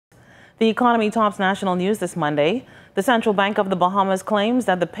The economy tops national news this Monday. The Central Bank of the Bahamas claims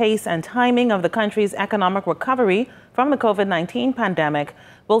that the pace and timing of the country's economic recovery from the COVID-19 pandemic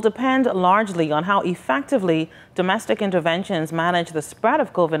will depend largely on how effectively domestic interventions manage the spread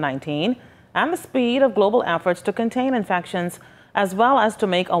of COVID-19 and the speed of global efforts to contain infections, as well as to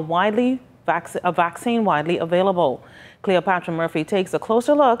make a vaccine widely available. Cleopatra Murphy takes a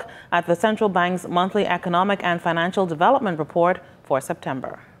closer look at the central bank's monthly economic and financial development report for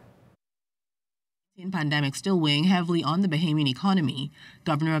September. Pandemic still weighing heavily on the Bahamian economy.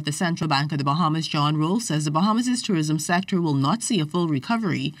 Governor of the Central Bank of the Bahamas, John Rolle, says the Bahamas' tourism sector will not see a full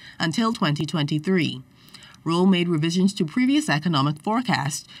recovery until 2023. Rolle made revisions to previous economic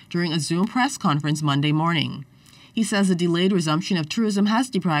forecasts during a Zoom press conference Monday morning. He says the delayed resumption of tourism has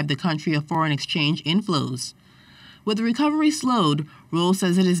deprived the country of foreign exchange inflows. With the recovery slowed, Rolle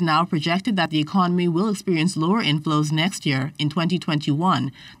says it is now projected that the economy will experience lower inflows next year in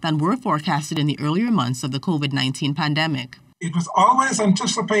 2021 than were forecasted in the earlier months of the COVID-19 pandemic. It was always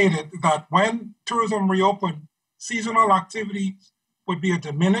anticipated that when tourism reopened, seasonal activity would be a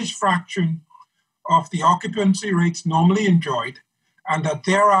diminished fraction of the occupancy rates normally enjoyed, and that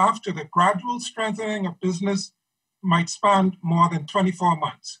thereafter the gradual strengthening of business might span more than 24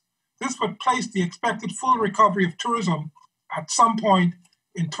 months. This would place the expected full recovery of tourism at some point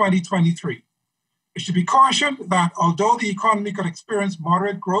in 2023. It should be cautioned that although the economy could experience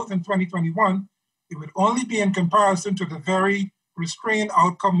moderate growth in 2021, it would only be in comparison to the very restrained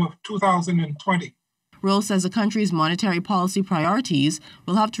outcome of 2020. Rolle says the country's monetary policy priorities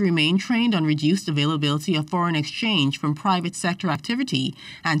will have to remain trained on reduced availability of foreign exchange from private sector activity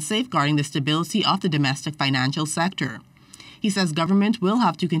and safeguarding the stability of the domestic financial sector. He says government will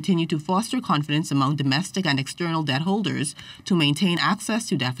have to continue to foster confidence among domestic and external debt holders to maintain access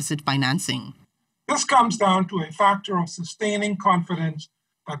to deficit financing. This comes down to a factor of sustaining confidence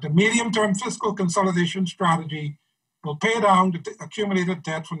that the medium-term fiscal consolidation strategy will pay down the accumulated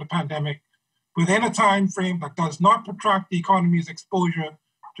debt from the pandemic within a time frame that does not protract the economy's exposure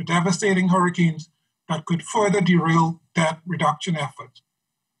to devastating hurricanes that could further derail debt reduction efforts.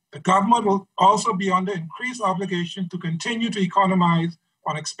 The government will also be under increased obligation to continue to economize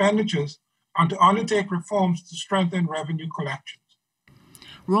on expenditures and to undertake reforms to strengthen revenue collections.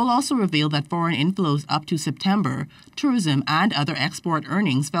 Rolle also revealed that foreign inflows up to September, tourism and other export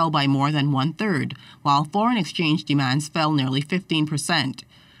earnings fell by more than 1/3, while foreign exchange demands fell nearly 15%.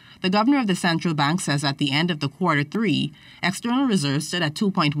 The governor of the central bank says at the end of the quarter three, external reserves stood at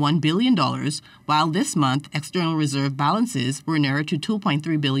 $2.1 billion, while this month external reserve balances were nearer to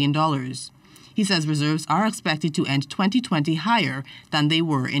 $2.3 billion. He says reserves are expected to end 2020 higher than they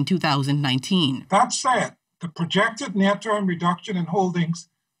were in 2019. That said, the projected near-term reduction in holdings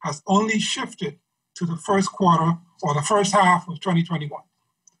has only shifted to the first quarter or the first half of 2021.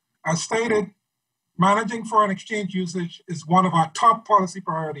 As stated, managing foreign exchange usage is one of our top policy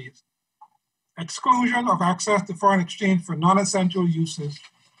priorities. Exclusion of access to foreign exchange for non-essential uses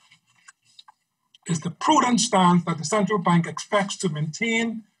is the prudent stance that the central bank expects to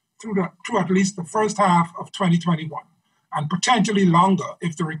maintain through at least the first half of 2021, and potentially longer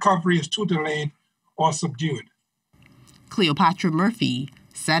if the recovery is too delayed or subdued. Cleopatra Murphy,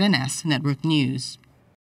 ZNS Network News.